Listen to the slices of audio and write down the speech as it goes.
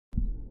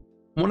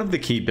One of the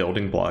key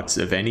building blocks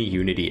of any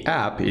Unity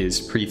app is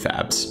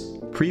prefabs.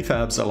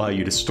 Prefabs allow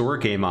you to store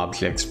game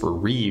objects for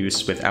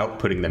reuse without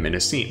putting them in a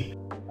scene.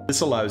 This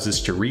allows us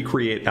to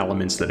recreate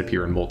elements that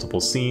appear in multiple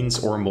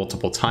scenes or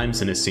multiple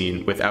times in a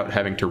scene without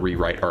having to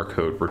rewrite our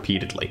code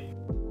repeatedly.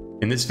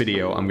 In this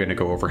video, I'm going to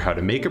go over how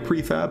to make a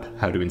prefab,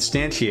 how to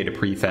instantiate a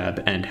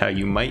prefab, and how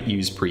you might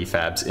use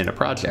prefabs in a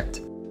project.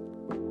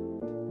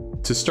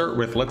 To start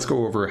with, let's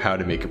go over how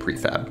to make a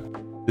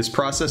prefab. This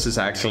process is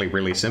actually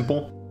really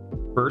simple.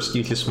 First,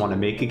 you just want to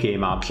make a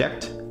game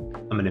object.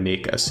 I'm going to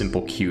make a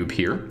simple cube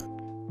here.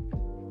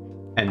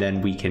 And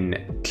then we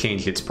can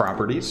change its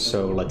properties.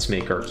 So let's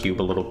make our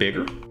cube a little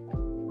bigger.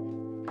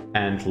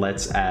 And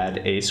let's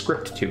add a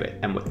script to it.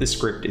 And what this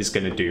script is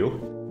going to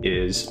do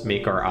is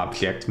make our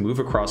object move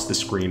across the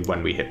screen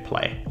when we hit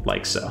play,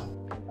 like so.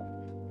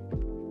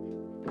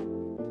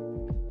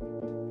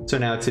 So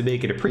now to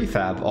make it a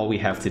prefab, all we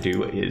have to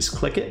do is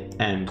click it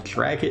and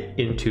drag it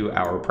into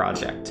our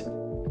project.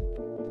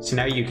 So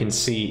now you can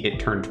see it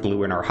turned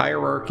blue in our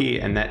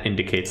hierarchy, and that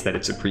indicates that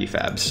it's a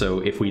prefab. So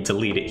if we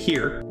delete it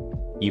here,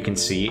 you can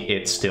see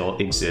it still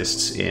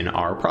exists in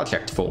our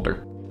project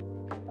folder.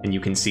 And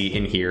you can see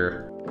in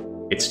here,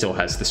 it still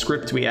has the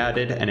script we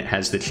added, and it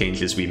has the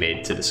changes we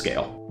made to the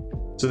scale.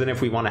 So then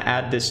if we want to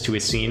add this to a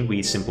scene,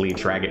 we simply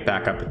drag it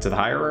back up into the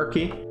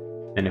hierarchy.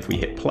 And if we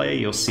hit play,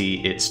 you'll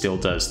see it still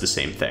does the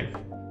same thing.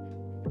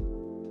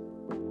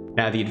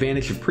 Now the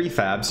advantage of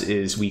prefabs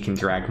is we can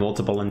drag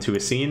multiple into a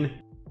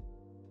scene.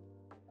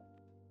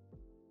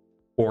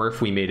 Or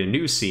if we made a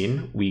new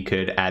scene, we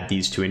could add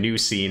these to a new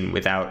scene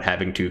without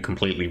having to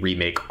completely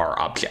remake our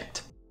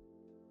object.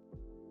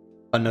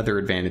 Another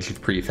advantage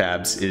of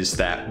prefabs is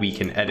that we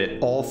can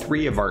edit all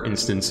three of our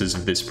instances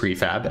of this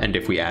prefab, and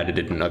if we added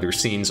it in other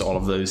scenes, all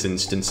of those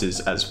instances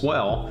as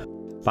well,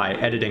 by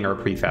editing our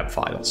prefab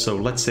file. So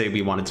let's say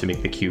we wanted to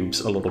make the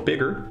cubes a little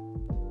bigger.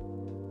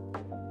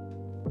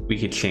 We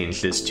could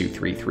change this to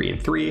 3, 3,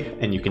 and 3,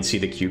 and you can see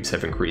the cubes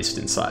have increased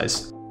in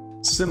size.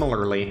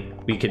 Similarly,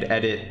 we could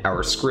edit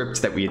our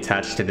script that we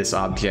attach to this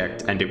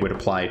object, and it would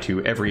apply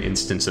to every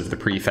instance of the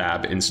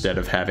prefab instead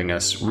of having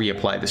us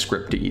reapply the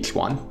script to each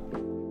one.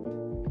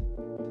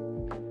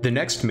 The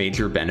next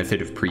major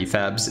benefit of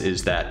prefabs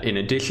is that in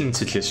addition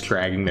to just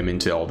dragging them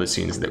into all the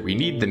scenes that we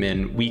need them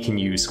in, we can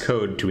use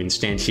code to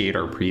instantiate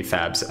our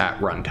prefabs at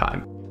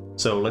runtime.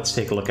 So let's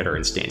take a look at our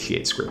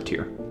instantiate script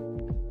here.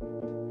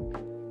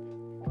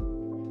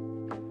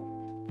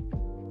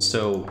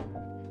 So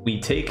we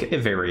take a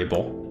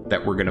variable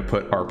that we're going to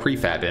put our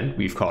prefab in.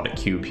 We've called it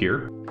cube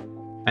here.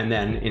 And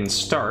then in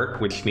start,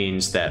 which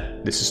means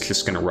that this is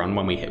just going to run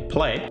when we hit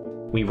play,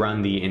 we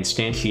run the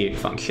instantiate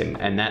function,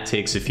 and that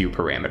takes a few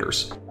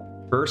parameters.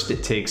 First,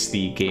 it takes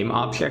the game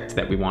object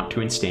that we want to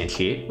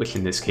instantiate, which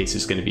in this case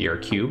is going to be our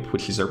cube,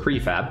 which is our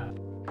prefab.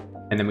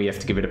 And then we have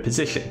to give it a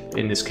position.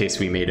 In this case,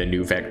 we made a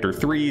new vector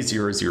 3,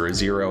 0, 0,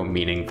 0,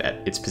 meaning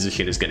that its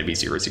position is going to be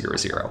 0, 0,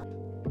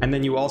 0. And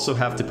then you also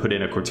have to put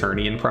in a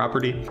quaternion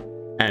property.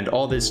 And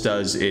all this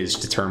does is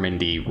determine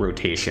the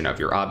rotation of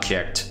your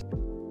object.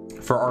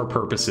 For our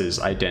purposes,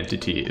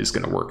 identity is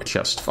going to work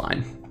just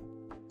fine.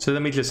 So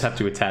then we just have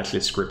to attach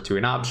this script to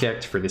an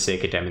object. For the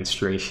sake of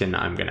demonstration,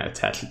 I'm going to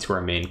attach it to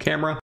our main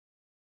camera.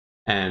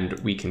 And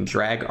we can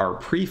drag our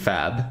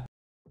prefab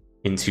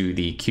into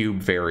the cube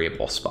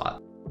variable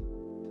spot.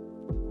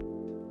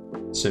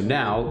 So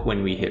now,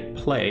 when we hit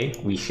play,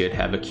 we should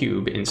have a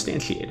cube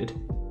instantiated.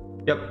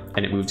 Yep,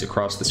 and it moves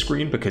across the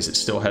screen because it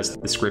still has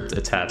the script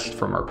attached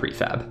from our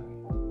prefab.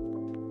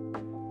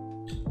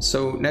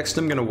 So next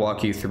I'm going to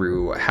walk you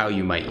through how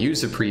you might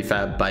use a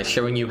prefab by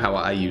showing you how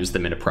I use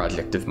them in a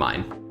project of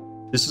mine.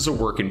 This is a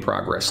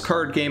work-in-progress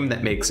card game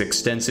that makes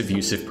extensive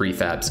use of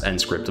prefabs and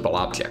scriptable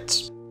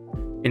objects.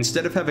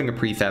 Instead of having a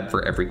prefab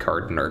for every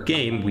card in our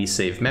game, we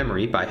save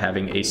memory by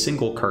having a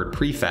single card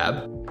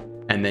prefab,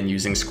 and then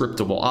using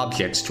scriptable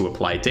objects to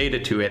apply data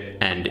to it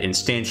and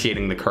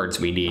instantiating the cards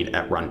we need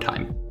at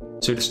runtime.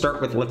 So to start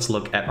with, let's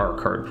look at our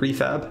card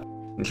prefab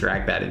and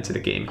drag that into the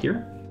game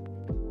here.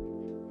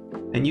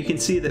 And you can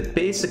see that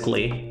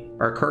basically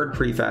our card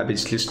prefab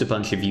is just a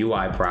bunch of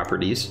UI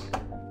properties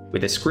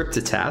with a script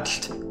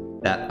attached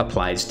that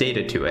applies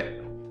data to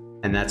it.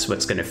 And that's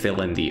what's going to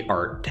fill in the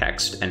art,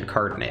 text, and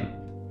card name.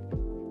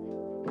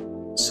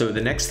 So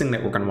the next thing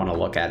that we're going to want to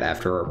look at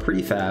after our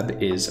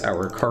prefab is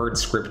our card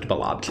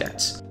scriptable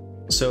objects.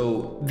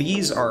 So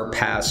these are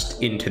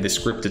passed into the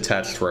script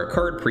attached to our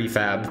card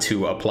prefab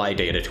to apply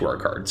data to our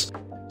cards.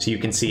 So you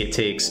can see it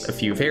takes a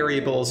few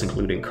variables,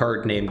 including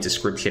card name,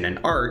 description, and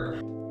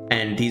art,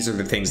 and these are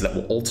the things that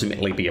will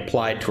ultimately be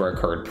applied to our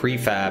card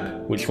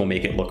prefab, which will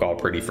make it look all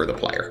pretty for the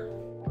player.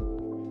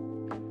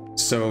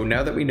 So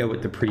now that we know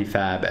what the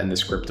prefab and the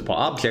scriptable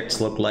objects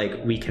look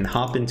like, we can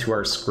hop into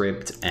our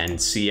script and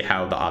see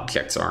how the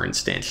objects are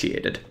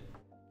instantiated.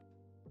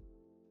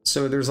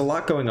 So there's a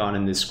lot going on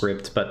in this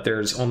script, but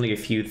there's only a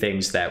few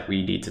things that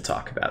we need to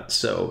talk about.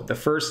 So the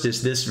first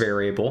is this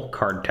variable,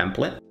 card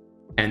template,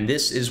 and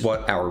this is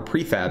what our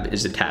prefab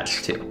is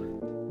attached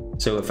to.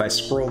 So if I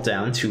scroll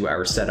down to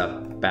our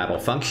setup battle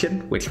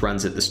function, which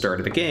runs at the start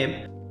of the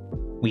game,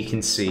 we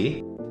can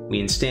see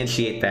we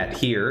instantiate that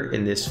here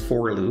in this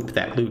for loop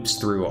that loops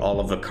through all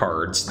of the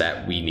cards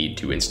that we need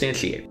to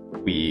instantiate.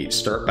 We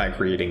start by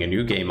creating a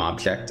new game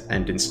object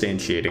and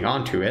instantiating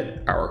onto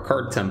it our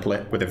card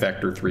template with a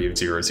vector 3 of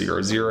 0,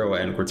 0, 0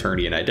 and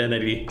quaternion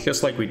identity,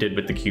 just like we did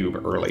with the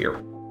cube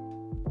earlier.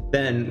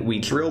 Then we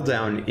drill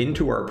down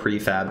into our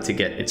prefab to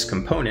get its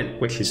component,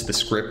 which is the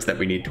script that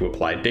we need to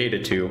apply data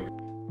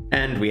to,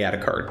 and we add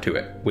a card to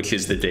it, which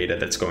is the data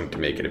that's going to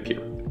make it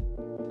appear.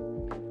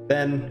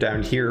 Then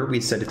down here,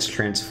 we set its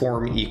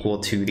transform equal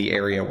to the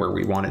area where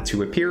we want it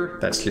to appear.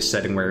 That's just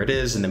setting where it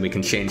is, and then we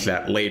can change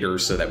that later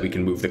so that we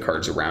can move the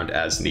cards around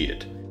as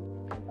needed.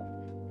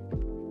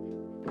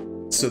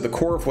 So the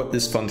core of what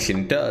this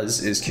function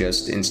does is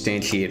just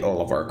instantiate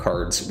all of our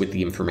cards with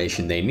the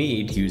information they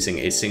need using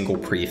a single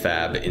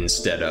prefab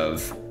instead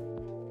of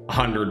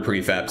 100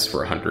 prefabs for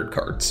 100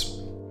 cards.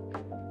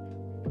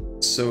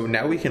 So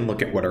now we can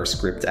look at what our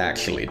script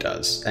actually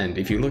does, and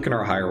if you look in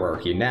our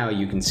hierarchy now,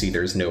 you can see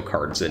there's no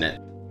cards in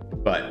it.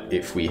 But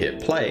if we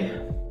hit play,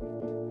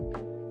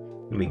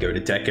 and we go to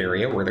deck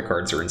area where the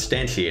cards are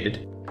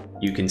instantiated,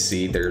 you can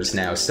see there's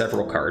now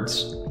several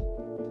cards,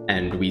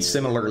 and we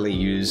similarly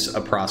use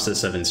a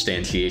process of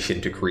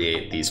instantiation to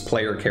create these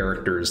player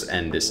characters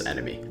and this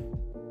enemy.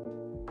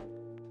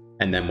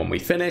 And then when we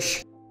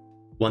finish,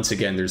 once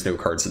again, there's no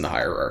cards in the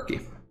hierarchy.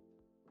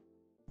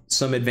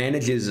 Some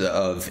advantages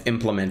of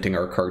implementing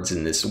our cards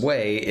in this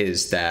way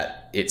is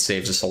that it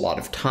saves us a lot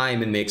of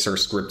time and makes our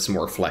scripts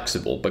more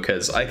flexible,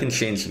 because I can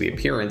change the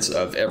appearance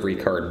of every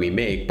card we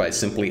make by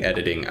simply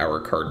editing our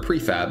card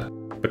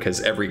prefab,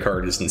 because every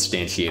card is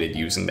instantiated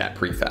using that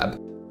prefab.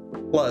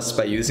 Plus,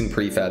 by using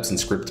prefabs and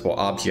scriptable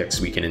objects,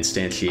 we can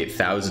instantiate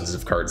thousands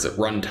of cards at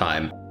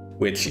runtime,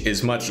 which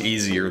is much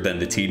easier than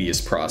the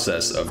tedious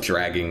process of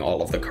dragging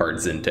all of the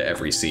cards into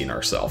every scene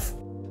ourselves.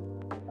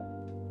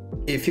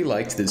 If you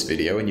liked this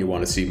video and you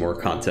want to see more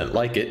content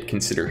like it,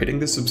 consider hitting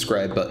the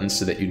subscribe button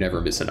so that you never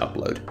miss an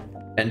upload.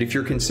 And if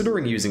you're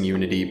considering using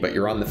Unity but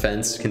you're on the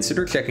fence,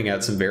 consider checking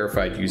out some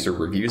verified user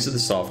reviews of the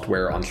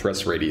software on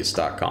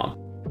trustradius.com.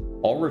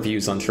 All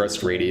reviews on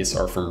TrustRadius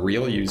are from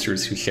real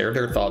users who share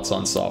their thoughts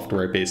on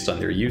software based on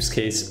their use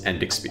case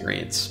and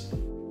experience.